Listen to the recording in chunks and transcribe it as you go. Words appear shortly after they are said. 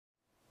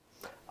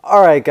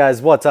Alright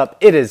guys, what's up?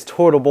 It is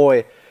Turtle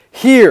Boy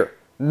here.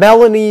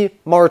 Melanie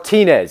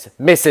Martinez,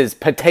 Mrs.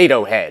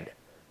 Potato Head.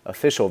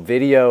 Official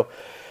video.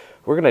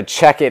 We're going to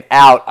check it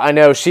out. I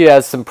know she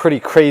has some pretty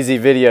crazy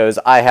videos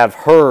I have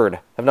heard.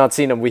 I've not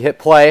seen them. We hit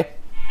play,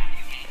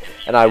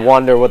 and I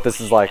wonder what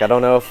this is like. I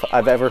don't know if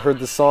I've ever heard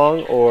the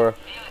song or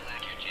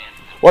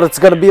what it's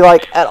going to be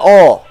like at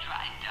all.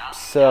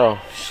 So,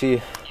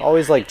 she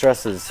always like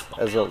dresses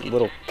as a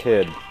little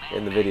kid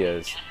in the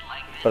videos.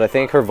 But I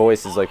think her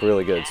voice is like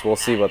really good, so we'll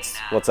see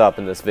what's up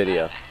in this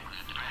video.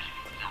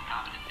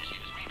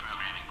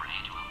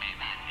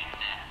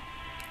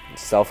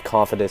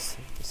 Self-confidence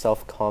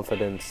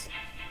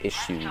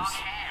issues.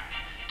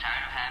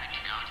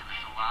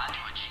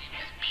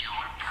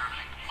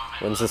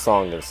 When's the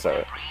song gonna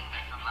start?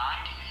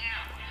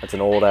 That's an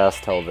old ass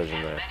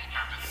television there.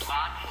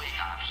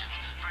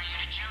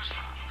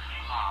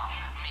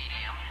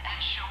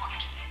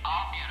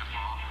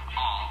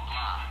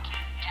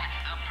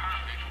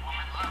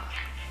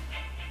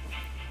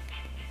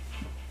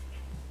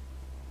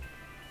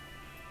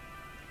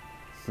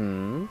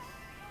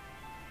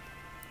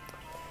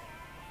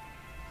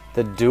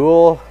 The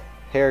dual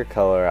hair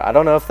color. I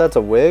don't know if that's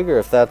a wig or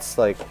if that's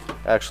like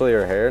actually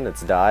her hair and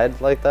it's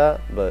dyed like that,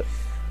 but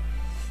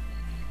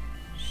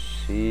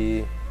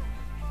she's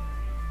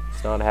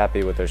not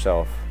happy with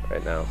herself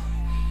right now.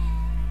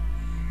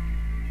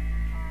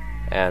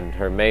 And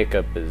her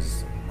makeup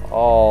is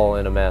all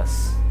in a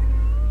mess.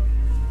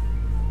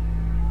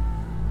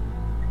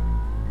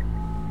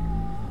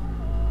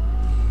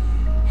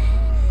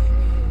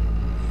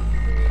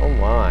 Oh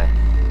my.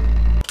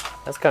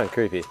 That's kind of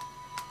creepy.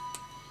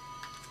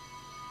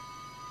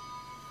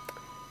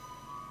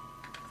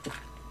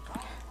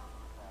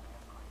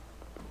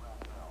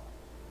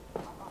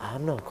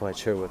 I'm not quite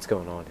sure what's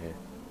going on here.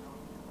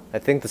 I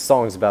think the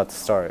song's about to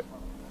start,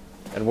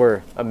 and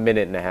we're a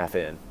minute and a half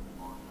in.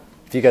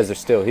 If you guys are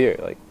still here,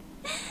 like,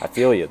 I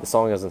feel you. The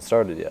song hasn't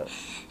started yet.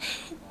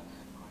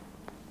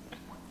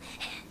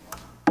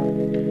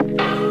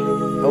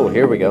 Oh,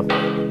 here we go.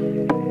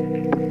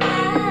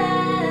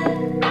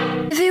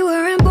 If you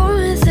weren't born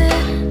with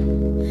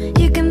it,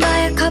 you can buy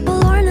a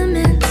couple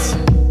ornaments.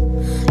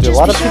 Do a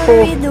lot of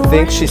people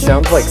think she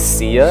sounds like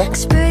Sia?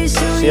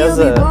 She has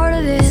a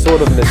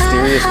sort of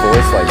mysterious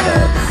voice like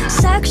that.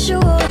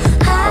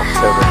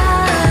 October.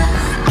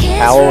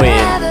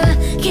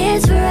 Halloween.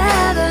 Kids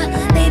forever.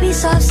 Baby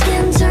soft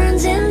skin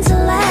turns into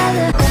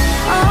leather.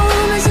 Oh,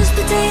 Mrs.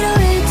 Potato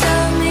Head,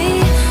 tell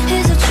me,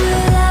 is it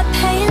true that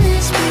pain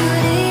is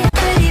beauty?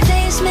 Pretty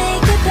face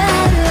make it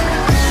better.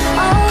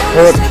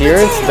 Her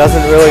appearance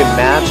doesn't really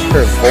match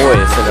her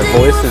voice, and her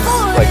voice is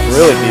like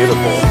really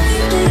beautiful.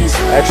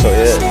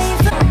 Actually is.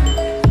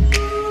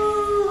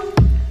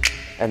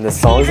 And the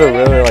songs are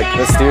really like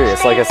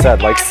mysterious, like I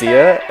said, like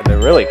Sia, and they're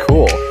really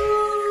cool.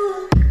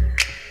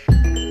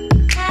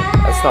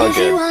 That's not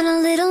good.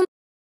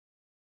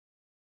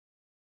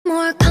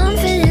 More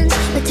confidence.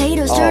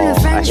 Potatoes turn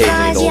to French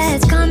fries. Yeah,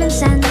 it's common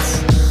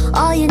sense.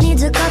 All you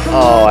need's a couple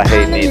more I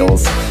hate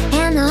needles.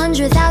 And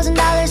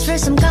 $100,000 for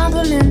some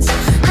compliments.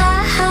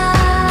 Ha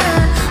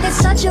ha, it's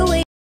such a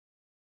waste.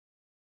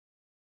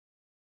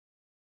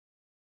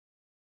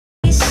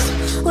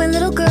 When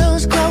little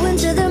girls grow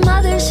into their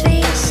mother's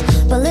face,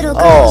 but little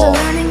girls are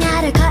learning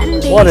how to cut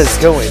and paste. What is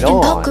going on?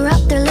 And pucker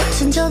up their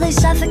lips until they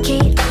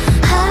suffocate.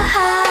 Ha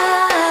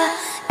ha,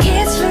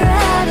 kids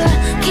forever,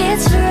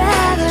 kids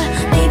forever.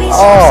 Baby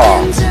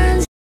soft skin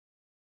turns.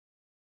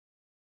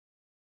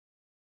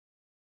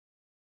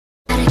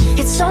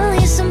 It's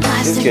only some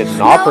plastic. She's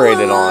getting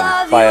operated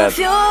on by a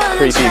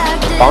creepy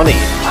bunny.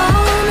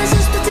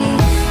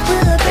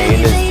 Pain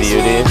is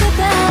beauty.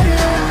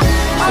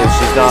 So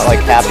she's not like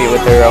happy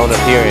with her own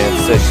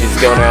appearance, so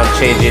she's going around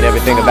changing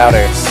everything about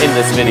her in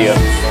this video.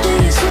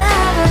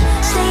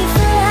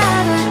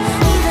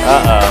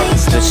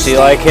 Uh-oh. Does she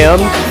like him?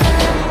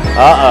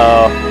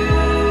 Uh-oh.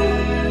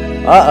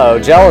 Uh-oh,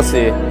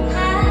 jealousy.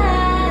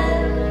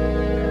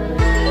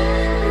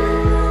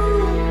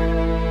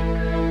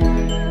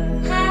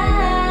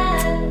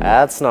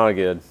 That's not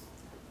good.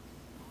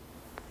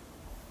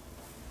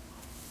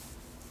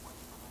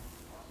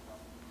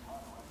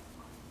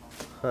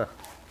 Huh.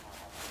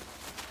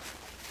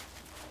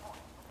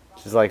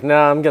 She's like,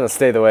 nah, I'm gonna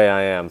stay the way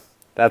I am.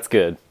 That's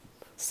good.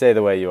 Stay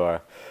the way you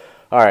are.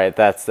 Alright,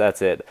 that's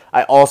it.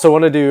 I also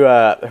want to do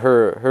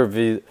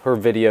her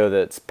video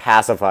that's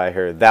Pacify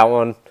Her. That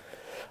one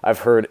I've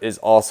heard is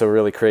also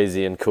really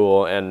crazy and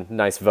cool and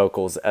nice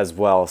vocals as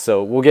well.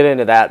 So we'll get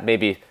into that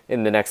maybe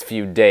in the next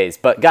few days.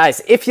 But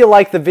guys, if you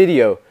like the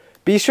video,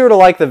 be sure to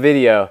like the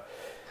video.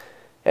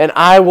 And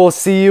I will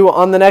see you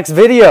on the next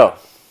video.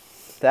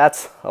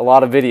 That's a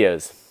lot of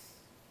videos.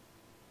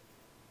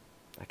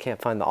 I can't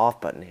find the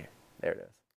off button here. There it is.